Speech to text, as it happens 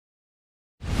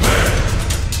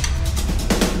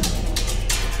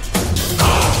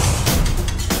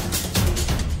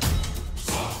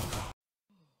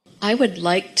I would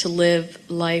like to live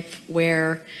life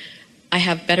where I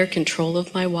have better control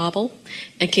of my wobble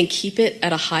and can keep it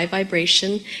at a high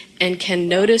vibration and can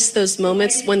notice those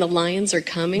moments when the lions are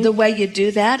coming. The way you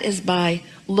do that is by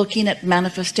looking at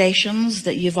manifestations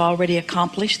that you've already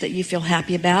accomplished that you feel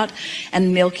happy about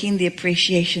and milking the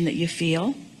appreciation that you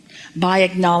feel. By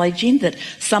acknowledging that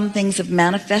some things have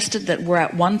manifested that were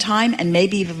at one time and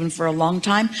maybe even for a long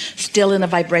time still in a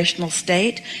vibrational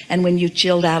state, and when you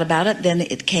chilled out about it, then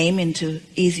it came into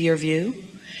easier view.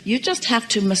 You just have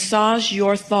to massage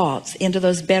your thoughts into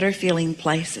those better feeling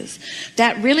places.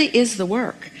 That really is the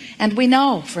work. And we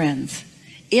know, friends,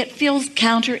 it feels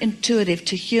counterintuitive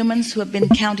to humans who have been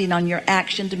counting on your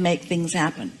action to make things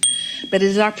happen. But it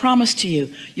is our promise to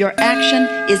you, your action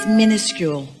is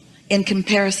minuscule in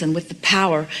comparison with the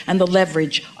power and the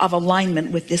leverage of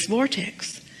alignment with this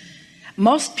vortex.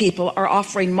 Most people are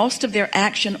offering most of their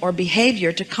action or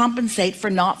behavior to compensate for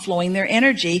not flowing their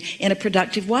energy in a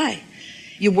productive way.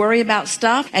 You worry about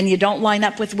stuff and you don't line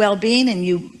up with well-being, and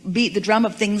you beat the drum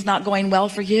of things not going well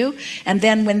for you. And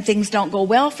then when things don't go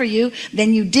well for you,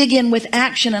 then you dig in with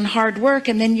action and hard work,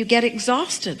 and then you get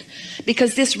exhausted.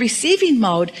 Because this receiving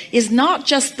mode is not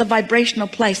just the vibrational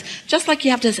place. Just like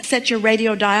you have to set your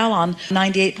radio dial on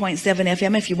 98.7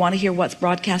 FM if you want to hear what's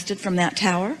broadcasted from that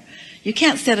tower. You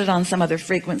can't set it on some other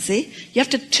frequency. You have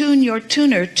to tune your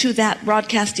tuner to that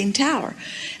broadcasting tower.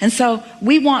 And so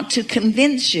we want to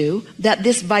convince you that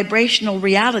this vibrational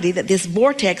reality, that this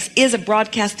vortex is a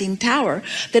broadcasting tower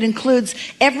that includes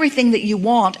everything that you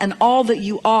want and all that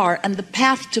you are and the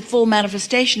path to full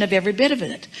manifestation of every bit of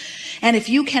it. And if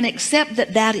you can accept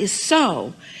that that is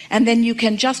so, and then you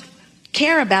can just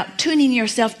care about tuning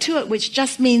yourself to it, which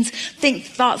just means think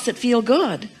thoughts that feel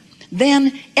good,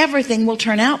 then everything will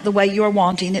turn out the way you're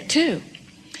wanting it to.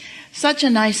 Such a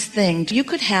nice thing. You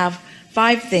could have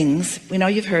 5 things, we know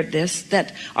you've heard this,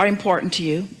 that are important to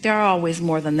you. There are always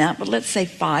more than that, but let's say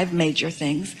 5 major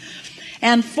things.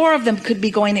 And 4 of them could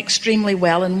be going extremely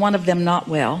well and 1 of them not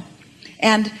well.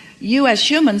 And you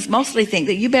as humans mostly think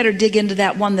that you better dig into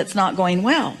that one that's not going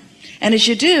well. And as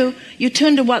you do, you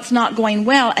tune to what's not going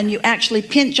well, and you actually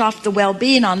pinch off the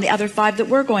well-being on the other 5 that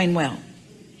were going well.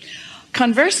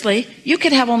 Conversely, you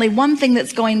could have only 1 thing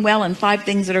that's going well and 5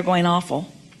 things that are going awful.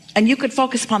 And you could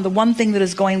focus upon the 1 thing that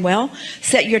is going well,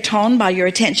 set your tone by your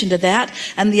attention to that,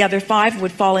 and the other 5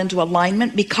 would fall into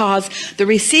alignment, because the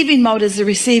receiving mode is the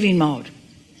receiving mode.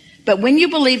 But when you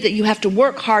believe that you have to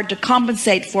work hard to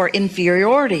compensate for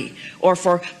inferiority or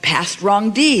for past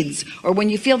wrong deeds, or when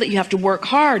you feel that you have to work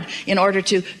hard in order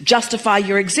to justify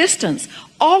your existence,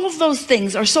 all of those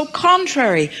things are so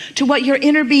contrary to what your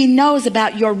inner being knows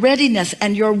about your readiness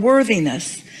and your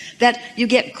worthiness, that you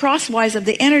get crosswise of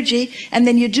the energy, and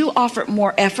then you do offer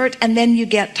more effort, and then you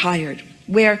get tired.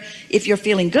 Where if you're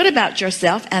feeling good about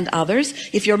yourself and others,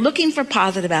 if you're looking for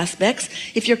positive aspects,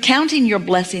 if you're counting your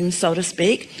blessings, so to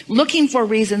speak, looking for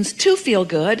reasons to feel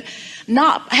good,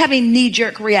 not having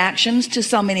knee-jerk reactions to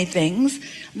so many things,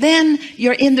 then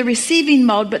you're in the receiving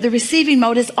mode. But the receiving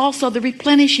mode is also the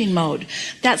replenishing mode.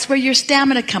 That's where your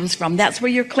stamina comes from. That's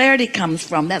where your clarity comes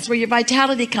from. That's where your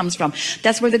vitality comes from.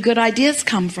 That's where the good ideas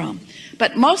come from.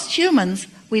 But most humans,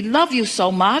 we love you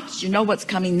so much, you know what's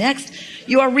coming next.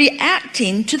 You are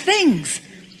reacting to things.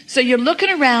 So you're looking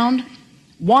around,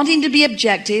 wanting to be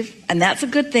objective, and that's a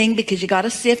good thing, because you got to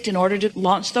sift in order to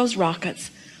launch those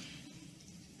rockets.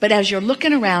 But as you're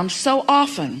looking around so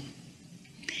often,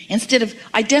 instead of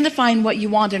identifying what you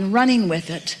want and running with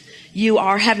it, you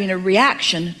are having a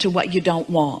reaction to what you don't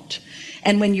want.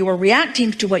 And when you are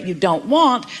reacting to what you don't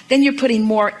want, then you're putting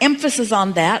more emphasis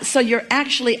on that. So you're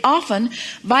actually often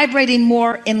vibrating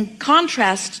more in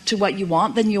contrast to what you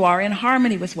want than you are in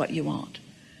harmony with what you want.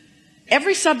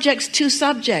 Every subject's 2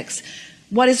 subjects.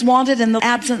 What is wanted and the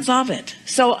absence of it.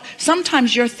 So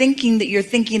sometimes you're thinking that you're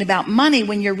thinking about money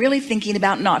when you're really thinking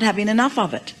about not having enough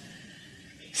of it.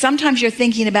 Sometimes you're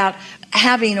thinking about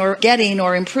having or getting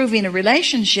or improving a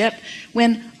relationship,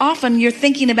 when often you're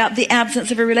thinking about the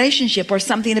absence of a relationship, or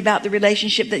something about the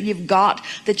relationship that you've got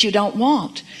that you don't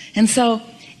want. And so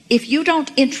if you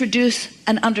don't introduce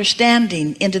an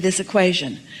understanding into this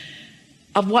equation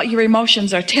of what your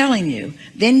emotions are telling you,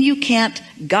 then you can't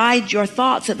guide your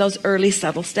thoughts at those early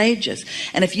subtle stages.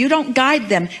 And if you don't guide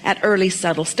them at early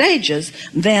subtle stages,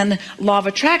 then law of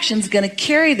attraction is going to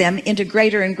carry them into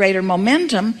greater and greater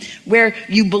momentum, where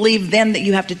you believe then that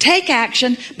you have to take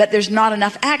action, but there's not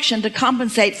enough action to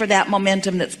compensate for that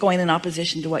momentum that's going in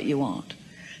opposition to what you want.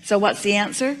 So what's the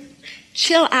answer?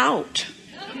 Chill out.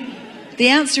 The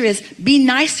answer is be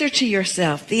nicer to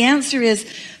yourself. The answer is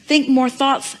think more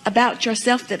thoughts about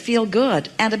yourself that feel good,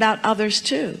 and about others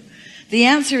too. The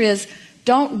answer is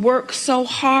Don't work so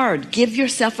hard. Give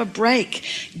yourself a break.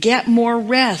 Get more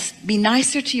rest. Be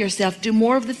nicer to yourself. Do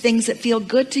more of the things that feel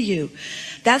good to you.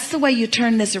 That's the way you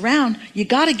turn this around. You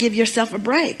got to give yourself a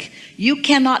break. You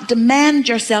cannot demand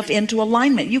yourself into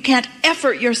alignment. You can't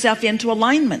effort yourself into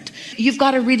alignment. You've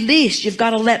got to release. You've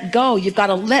got to let go. You've got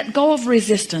to let go of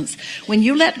resistance. When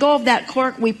you let go of that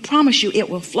cork, we promise you it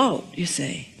will float, you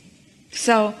see.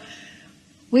 So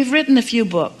we've written a few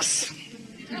books.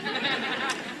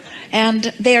 And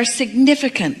they are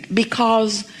significant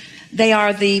because they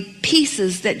are the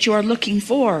pieces that you're looking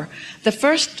for. The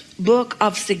first book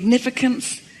of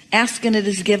significance, Ask and It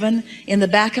Is Given, in the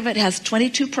back of it has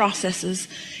 22 processes,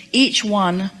 each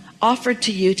one offered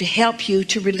to you to help you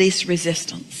to release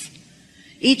resistance.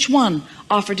 Each one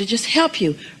offered to just help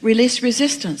you release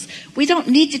resistance. We don't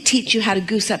need to teach you how to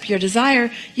goose up your desire.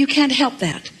 You can't help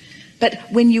that. But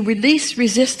when you release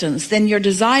resistance, then your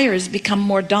desires become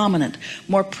more dominant,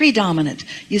 more predominant.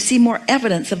 You see more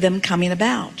evidence of them coming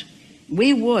about.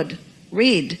 We would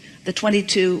read the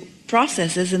 22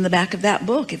 processes in the back of that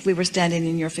book if we were standing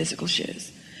in your physical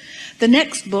shoes. The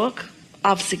next book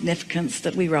of significance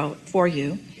that we wrote for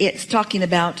you, it's talking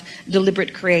about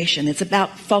deliberate creation. It's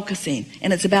about focusing,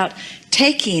 and it's about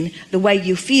taking the way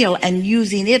you feel and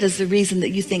using it as the reason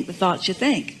that you think the thoughts you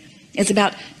think. It's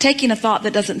about taking a thought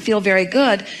that doesn't feel very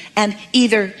good and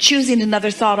either choosing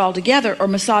another thought altogether or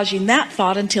massaging that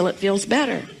thought until it feels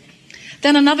better.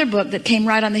 Then another book that came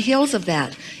right on the heels of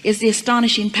that is The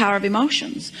Astonishing Power of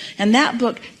Emotions. And that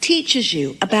book teaches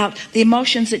you about the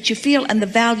emotions that you feel and the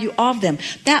value of them.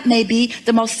 That may be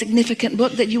the most significant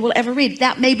book that you will ever read.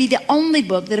 That may be the only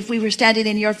book that if we were standing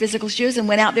in your physical shoes and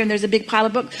went out there and there's a big pile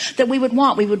of books that we would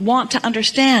want. We would want to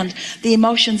understand the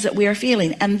emotions that we are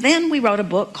feeling. And then we wrote a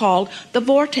book called The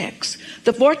Vortex.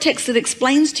 The Vortex that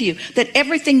explains to you that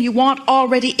everything you want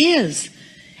already is.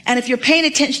 And if you're paying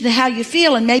attention to how you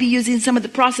feel and maybe using some of the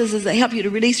processes that help you to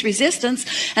release resistance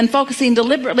and focusing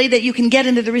deliberately, that you can get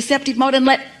into the receptive mode and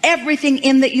let everything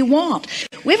in that you want.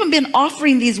 We haven't been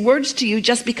offering these words to you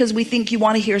just because we think you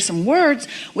want to hear some words.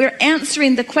 We're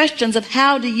answering the questions of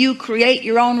how do you create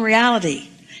your own reality?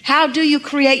 How do you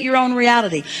create your own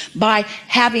reality? By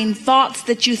having thoughts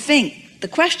that you think. The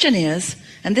question is,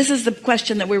 and this is the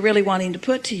question that we're really wanting to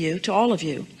put to you, to all of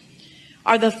you,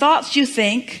 are the thoughts you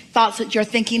think, thoughts that you're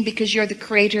thinking because you're the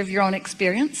creator of your own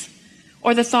experience?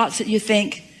 Or the thoughts that you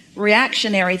think,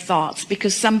 reactionary thoughts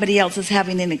because somebody else is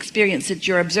having an experience that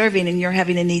you're observing and you're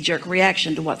having a knee-jerk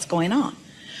reaction to what's going on?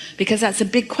 Because that's a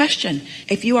big question.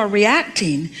 If you are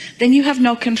reacting, then you have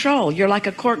no control. You're like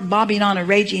a cork bobbing on a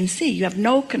raging sea. You have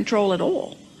no control at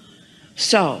all.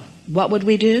 So what would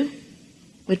we do?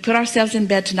 We'd put ourselves in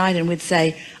bed tonight and we'd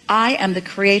say, I am the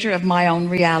creator of my own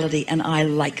reality, and I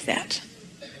like that.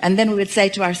 And then we would say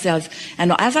to ourselves,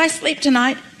 and as I sleep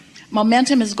tonight,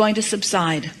 momentum is going to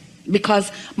subside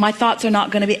because my thoughts are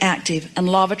not going to be active, and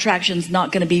law of attraction is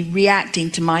not going to be reacting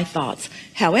to my thoughts.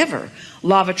 However,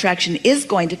 law of attraction is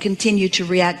going to continue to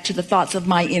react to the thoughts of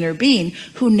my inner being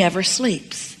who never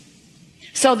sleeps.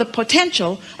 So the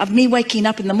potential of me waking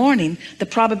up in the morning, the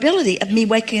probability of me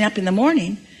waking up in the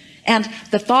morning, and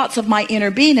the thoughts of my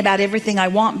inner being about everything I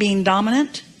want being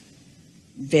dominant,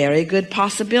 very good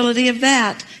possibility of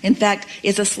that. In fact,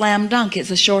 it's a slam dunk.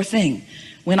 It's a sure thing.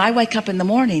 When I wake up in the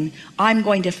morning, I'm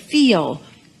going to feel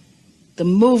the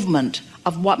movement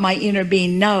of what my inner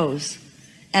being knows,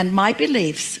 and my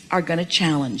beliefs are going to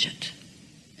challenge it.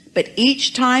 But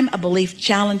each time a belief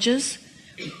challenges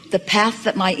the path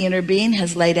that my inner being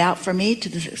has laid out for me to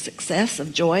the success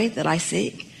of joy that I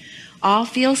seek, I'll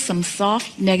feel some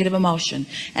soft negative emotion.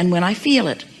 And when I feel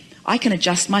it, I can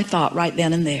adjust my thought right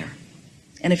then and there.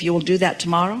 And if you will do that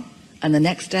tomorrow and the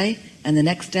next day and the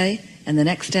next day and the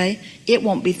next day, it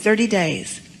won't be 30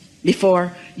 days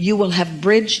before you will have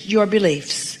bridged your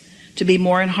beliefs to be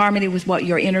more in harmony with what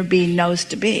your inner being knows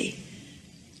to be.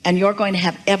 And you're going to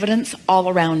have evidence all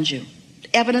around you.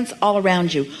 Evidence all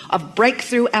around you of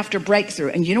breakthrough after breakthrough.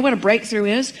 And you know what a breakthrough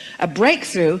is? A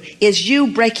breakthrough is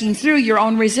you breaking through your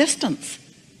own resistance.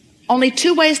 Only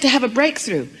two ways to have a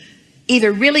breakthrough.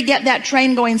 Either really get that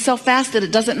train going so fast that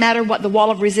it doesn't matter what the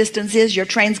wall of resistance is, your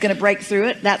train's going to break through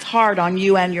it. That's hard on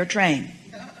you and your train.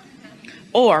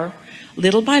 Or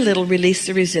little by little release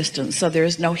the resistance so there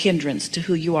is no hindrance to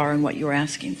who you are and what you're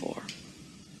asking for.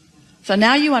 So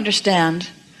now you understand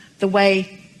the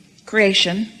way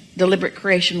creation, deliberate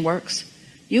creation, works.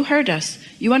 You heard us.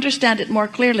 You understand it more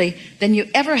clearly than you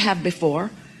ever have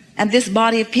before. And this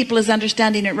body of people is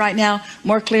understanding it right now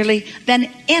more clearly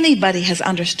than anybody has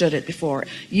understood it before.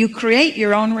 You create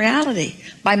your own reality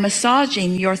by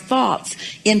massaging your thoughts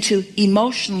into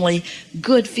emotionally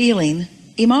good feeling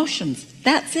emotions.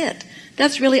 That's it.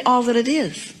 That's really all that it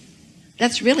is.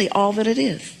 That's really all that it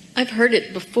is. I've heard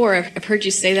it before. I've heard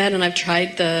you say that, and I've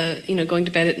tried the, going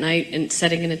to bed at night and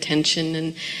setting an intention.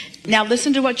 And now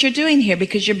listen to what you're doing here,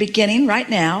 because you're beginning right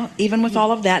now, even with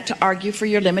all of that, to argue for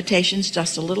your limitations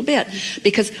just a little bit.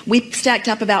 Because we stacked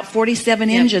up about 47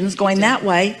 engines going that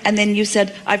way, and then you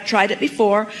said, I've tried it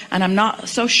before, and I'm not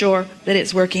so sure that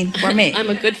it's working for me. I'm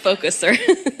a good focuser.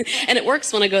 And it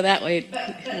works when I go that way.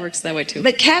 It works that way too.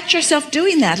 But catch yourself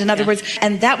doing that, in other words,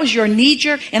 and that was your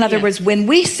knee-jerk. In other words, when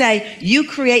we say you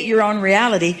create your own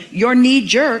reality, your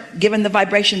knee-jerk, given the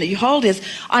vibration that you hold, is,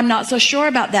 I'm not so sure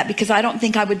about that because I don't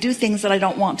think I would do things that I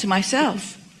don't want to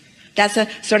myself. That's a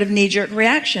sort of knee-jerk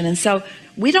reaction. And so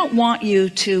we don't want you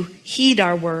to heed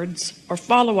our words or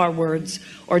follow our words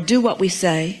or do what we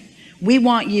say. We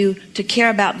want you to care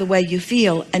about the way you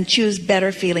feel and choose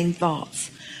better feeling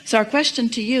thoughts. So our question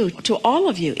to you, to all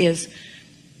of you, is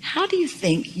how do you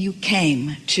think you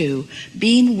came to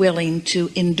being willing to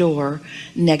endure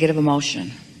negative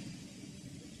emotion?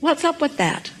 What's up with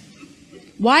that?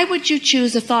 Why would you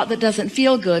choose a thought that doesn't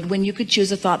feel good when you could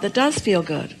choose a thought that does feel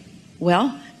good?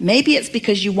 Well, maybe it's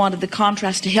because you wanted the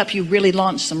contrast to help you really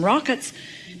launch some rockets.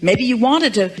 Maybe you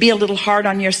wanted to be a little hard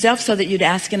on yourself so that you'd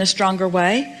ask in a stronger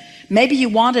way. Maybe you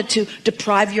wanted to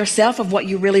deprive yourself of what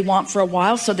you really want for a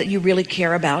while so that you really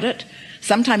care about it.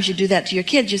 Sometimes you do that to your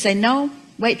kids. You say, no,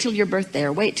 wait till your birthday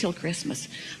or wait till Christmas.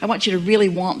 I want you to really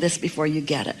want this before you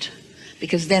get it,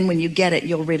 because then when you get it,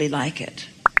 you'll really like it.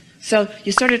 So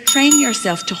you sort of train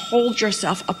yourself to hold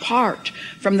yourself apart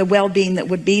from the well-being that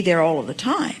would be there all of the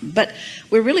time. But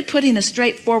we're really putting a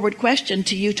straightforward question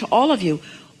to you, to all of you.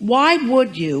 Why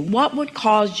would you, what would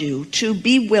cause you to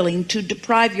be willing to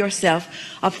deprive yourself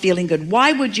of feeling good?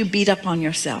 Why would you beat up on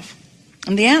yourself?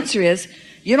 And the answer is,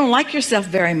 you don't like yourself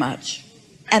very much.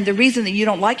 And the reason that you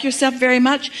don't like yourself very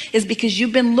much is because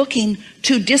you've been looking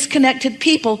to disconnected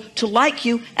people to like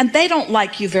you, and they don't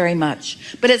like you very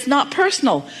much. But it's not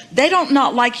personal. They don't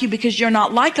not like you because you're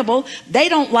not likable. They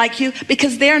don't like you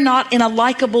because they're not in a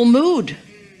likable mood.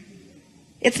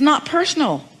 It's not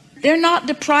personal. They're not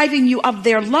depriving you of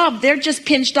their love. They're just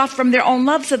pinched off from their own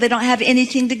love, so they don't have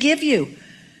anything to give you.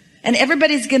 And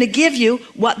everybody's going to give you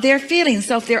what they're feeling.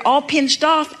 So if they're all pinched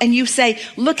off and you say,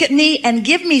 look at me and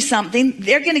give me something,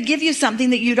 they're going to give you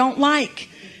something that you don't like.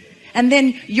 And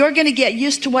then you're going to get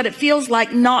used to what it feels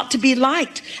like not to be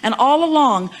liked. And all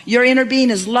along, your inner being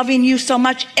is loving you so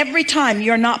much. Every time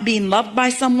you're not being loved by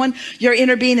someone, your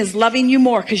inner being is loving you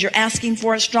more because you're asking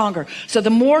for it stronger. So the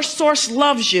more Source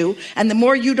loves you, and the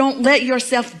more you don't let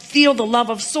yourself feel the love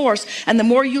of Source, and the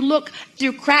more you look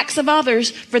through cracks of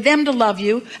others for them to love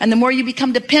you, and the more you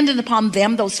become dependent upon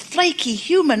them, those flaky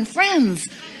human friends,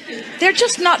 they're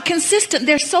just not consistent.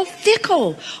 They're so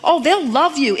fickle. Oh, they'll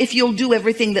love you if you'll do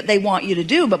everything that they want you to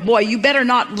do. But boy, you better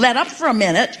not let up for a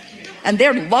minute, and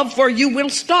their love for you will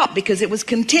stop because it was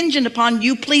contingent upon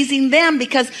you pleasing them,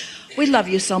 because we love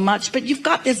you so much. But you've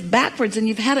got this backwards, and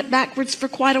you've had it backwards for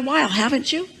quite a while,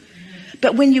 haven't you?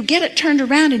 But when you get it turned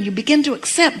around and you begin to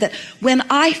accept that when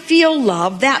I feel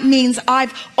love, that means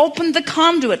I've opened the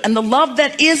conduit, and the love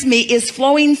that is me is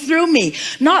flowing through me,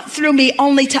 not through me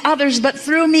only to others, but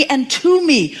through me and to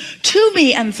me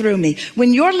and through me.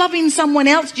 When you're loving someone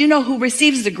else, do you know who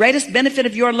receives the greatest benefit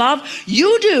of your love?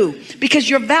 You do, because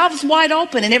your valve's wide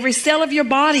open and every cell of your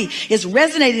body is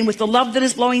resonating with the love that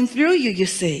is flowing through you, you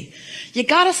see. You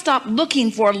got to stop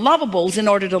looking for lovables in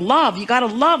order to love. You got to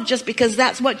love just because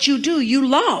that's what you do. You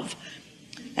love.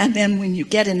 And then when you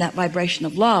get in that vibration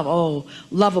of love, oh,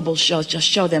 lovable shows just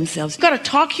show themselves. You got to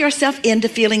talk yourself into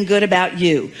feeling good about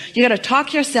you. You got to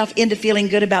talk yourself into feeling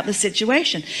good about the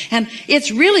situation. And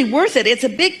it's really worth it. It's a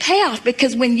big payoff,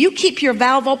 because when you keep your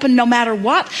valve open no matter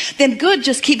what, then good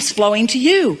just keeps flowing to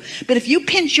you. But if you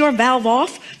pinch your valve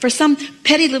off for some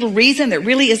petty little reason that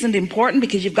really isn't important,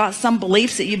 because you've got some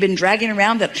beliefs that you've been dragging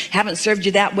around that haven't served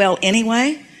you that well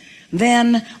anyway,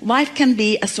 then life can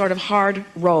be a sort of hard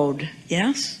road.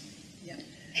 Yes?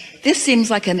 This seems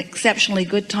like an exceptionally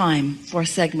good time for a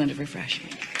segment of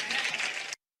refreshment.